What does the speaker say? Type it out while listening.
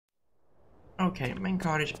Okay,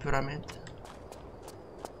 Menkaure's pyramid.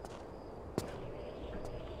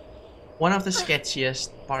 One of the sketchiest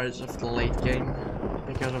parts of the late game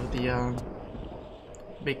because of the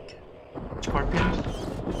big scorpions.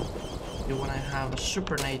 You wanna have a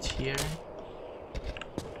super nade here.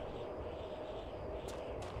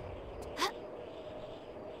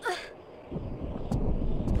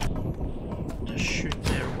 Just shoot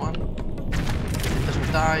there one. If it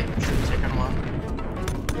doesn't die, shoot the second one.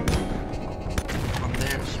 One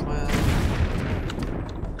there as well.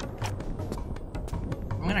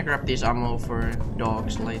 I'm gonna grab this ammo for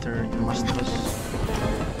dogs later, you must have.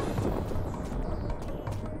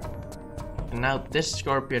 And now this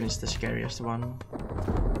scorpion is the scariest one.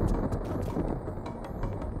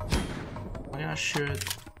 I'm gonna shoot.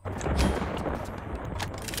 I'm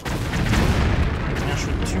gonna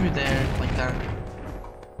shoot two there, like that.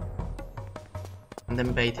 And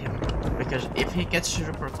then bait him. Because if he gets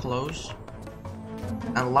super close,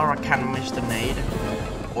 and Lara can miss the nade,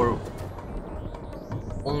 or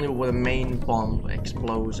only when the main bomb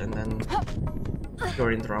explodes, and then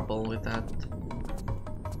you're in trouble with that.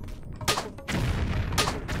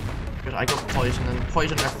 Because I got poison, and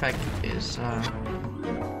poison effect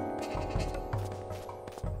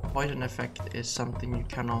is something you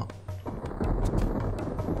cannot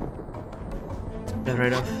get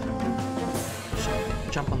rid of. So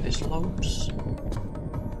jump on these slopes.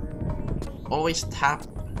 Always tap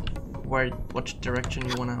which direction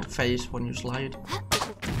you wanna face when you slide.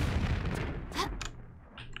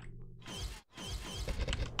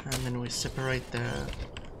 And then we separate the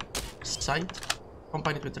sight,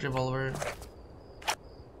 combine it with the revolver.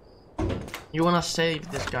 You wanna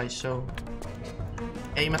save this guy, so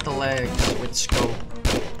aim at the legs with scope.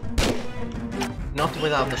 Not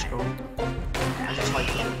without the scope. I just like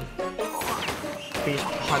to be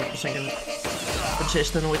 100%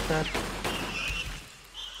 consistent with that.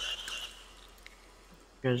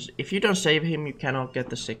 Because if you don't save him, you cannot get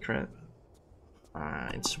the secret.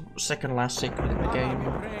 It's second last secret in the game.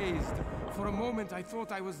 For a moment I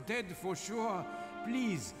thought I was dead for sure.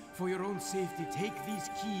 Please, for your own safety, take these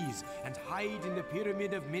keys and hide in the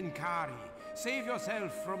pyramid of Menkaure. Save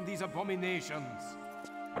yourself from these abominations.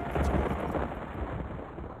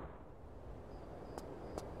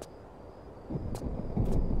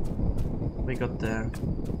 We got the...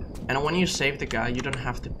 And when you save the guy, you don't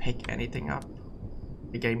have to pick anything up.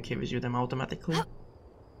 The game gives you them automatically.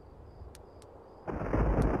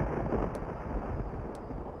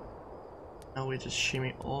 Now we just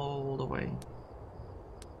shimmy all the way.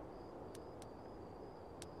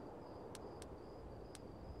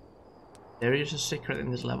 There is a secret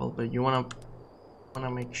in this level, but you wanna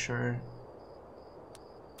make sure.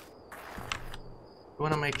 You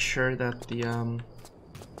wanna make sure that the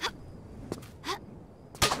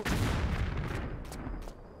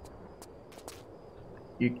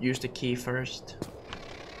you use the key first.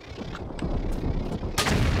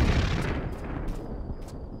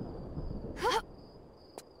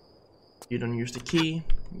 You don't use the key,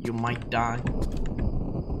 you might die.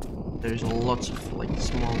 There's lots of like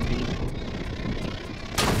small people.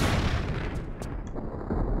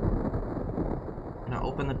 Now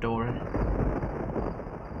open the door.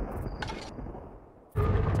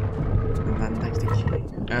 And then take the key.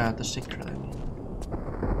 The secret, I mean.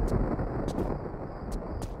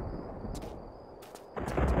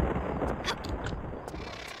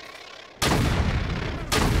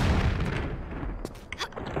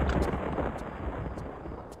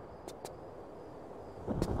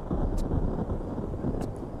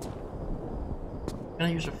 I'm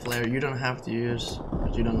gonna use a flare. You don't have to use,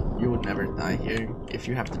 but you would never die here if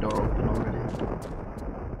you have the door open already.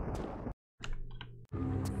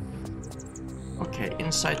 Okay,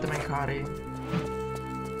 inside the Menkaure.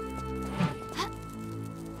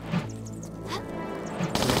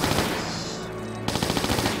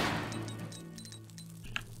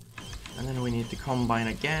 And then we need to combine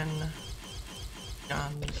again.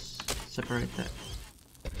 Guns. Separate that.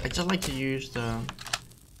 I just like to use the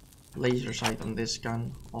laser sight on this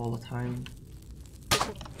gun all the time.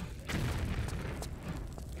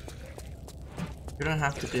 You don't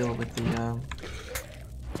have to deal with the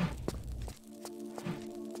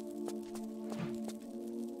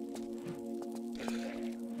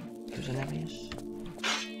those enemies.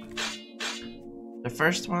 The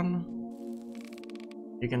first one,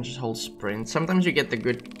 you can just hold sprint. Sometimes you get the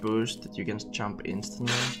good boost that you can jump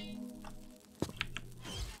instantly.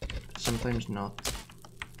 Sometimes not.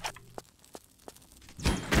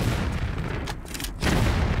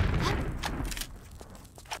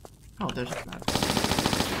 Oh, there's a map.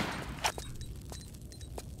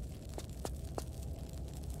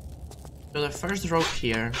 So the first rope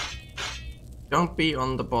here, don't be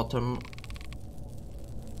on the bottom.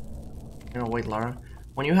 You know, wait, Lara.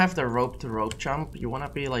 When you have the rope to rope jump, you wanna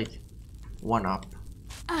be like one up.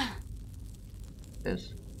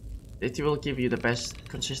 This. It will give you the best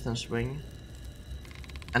consistent swing.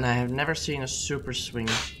 And I have never seen a super swing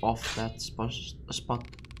off that spot.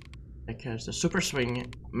 Because the super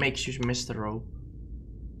swing makes you miss the rope.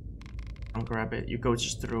 Don't grab it, you go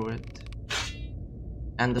just through it.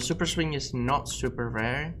 And the super swing is not super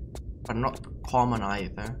rare, but not common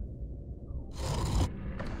either.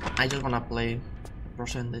 I just wanna play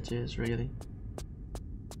percentages, really.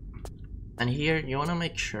 And here, you wanna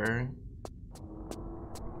make sure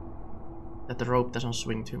that the rope doesn't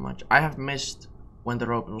swing too much. I have missed when the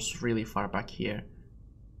rope was really far back here.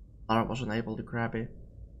 Lara wasn't able to grab it.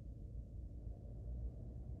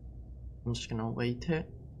 I'm just gonna wait it.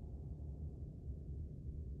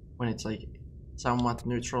 When it's like somewhat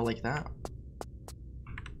neutral like that.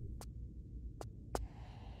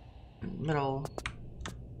 Middle.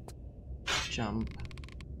 Jump.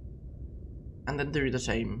 And then do the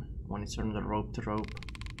same when it's on the rope to rope.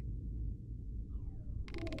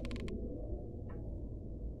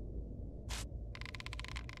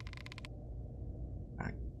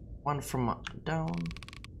 Back. One from up down.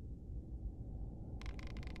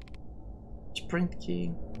 Sprint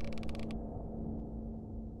key.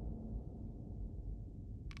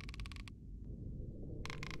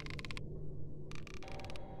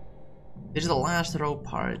 This is the last rope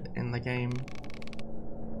part in the game.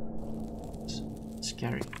 It's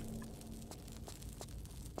scary.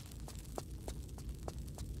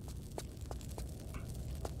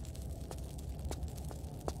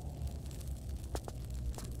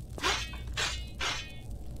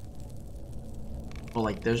 Well,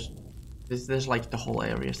 like there's like the whole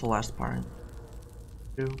area. It's the last part.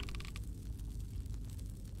 Two.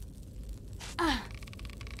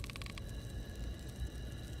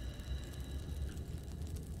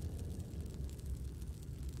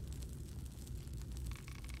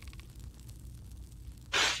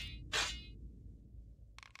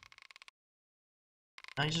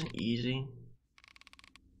 Nice and easy.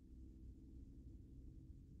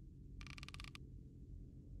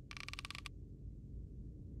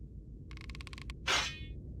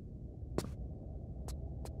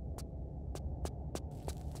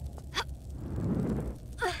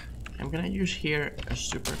 I'm gonna use here a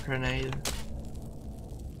super grenade.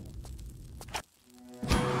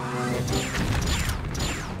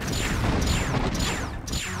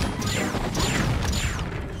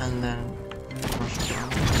 And then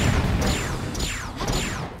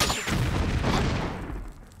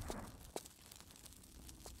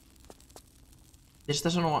this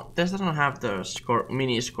doesn't have the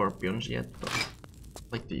mini scorpions yet, but I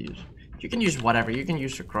like to use. You can use whatever. You can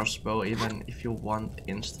use a crossbow even if you want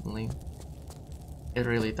instantly. It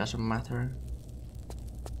really doesn't matter.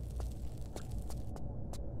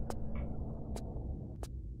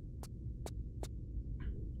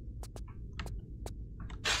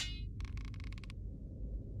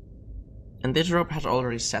 And this rope has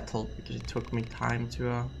already settled because it took me time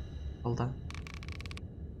to hold on.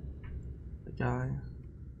 The guy.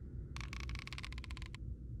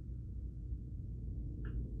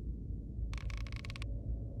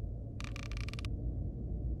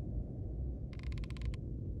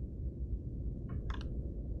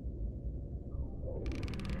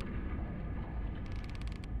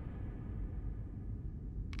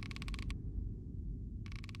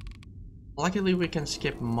 Luckily, we can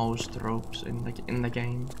skip most ropes in the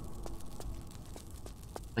game,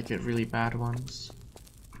 like the really bad ones,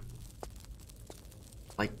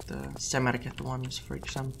 like the Semerket ones, for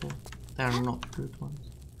example. They are not good ones.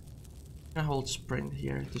 I'm gonna hold sprint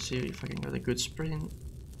here to see if I can get a good sprint,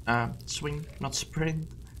 swing, not sprint.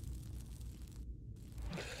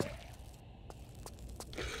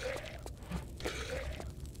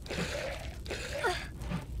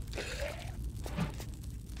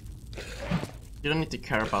 You don't need to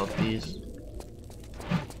care about these.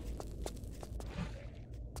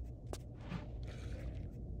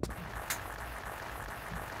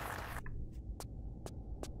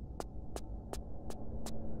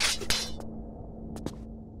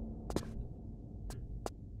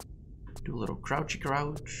 Do a little crouchy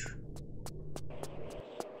crouch.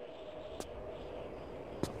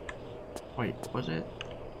 Wait, was it?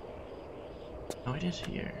 No, it is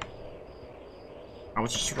here. I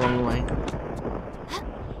was just wrong way.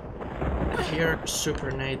 Here,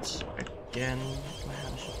 super nades again.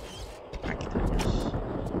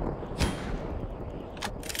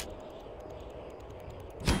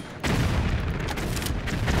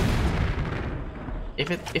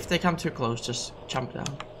 if they come too close, just jump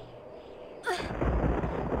down.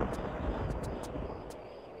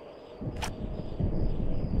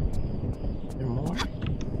 There more?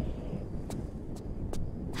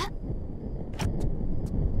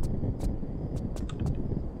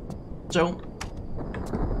 So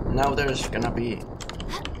now there's gonna be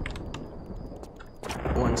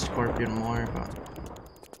one scorpion more, but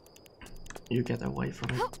you get away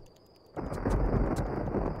from it.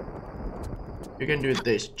 You can do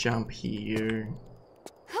this jump here.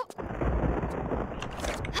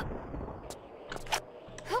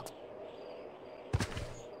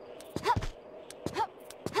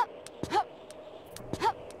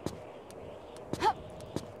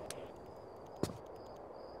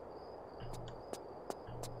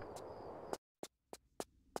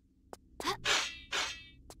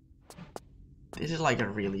 This is like a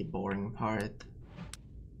really boring part.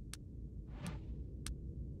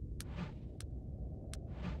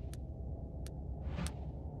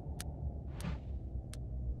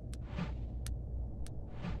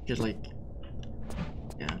 Just like,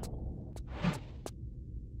 yeah.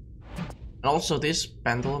 And also these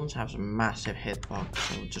pendulums have some massive hitbox,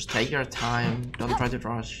 so just take your time, don't try to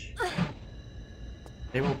rush.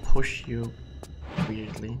 They will push you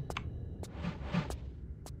weirdly.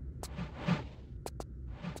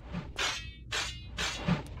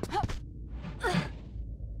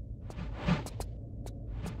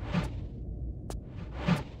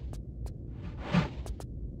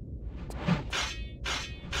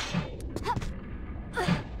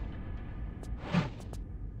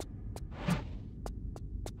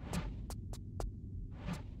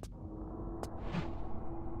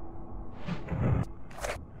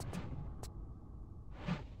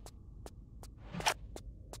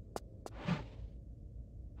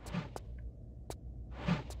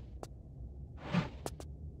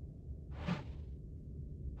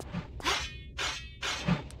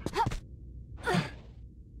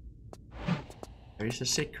 There is a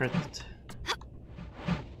secret.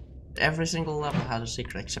 Every single level has a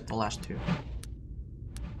secret except the last two.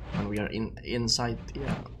 When we are inside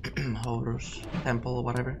the Horus temple or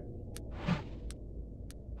whatever.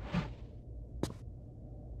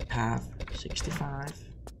 Have 65,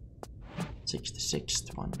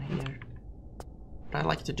 66th one here. What I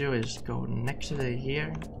like to do is go next to the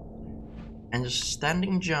here and just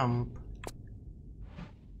standing jump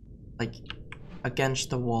like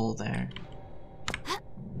against the wall there.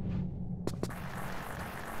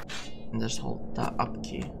 And just hold the up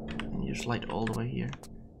key and you slide all the way here.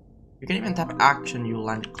 You can even tap action, you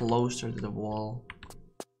land closer to the wall.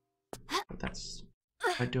 But that's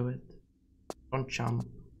how I do it. Don't jump.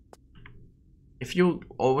 If you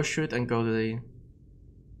overshoot and go to the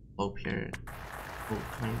slope here, we'll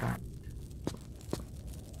coming back.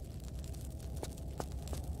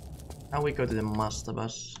 Now we go to the master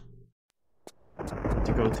bus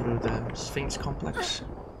to go through the Sphinx complex.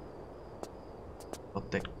 Got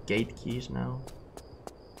the gate keys now.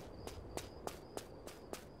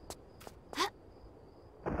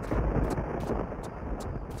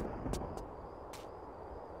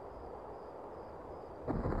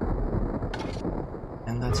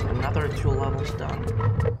 And that's another 2 levels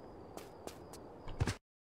done.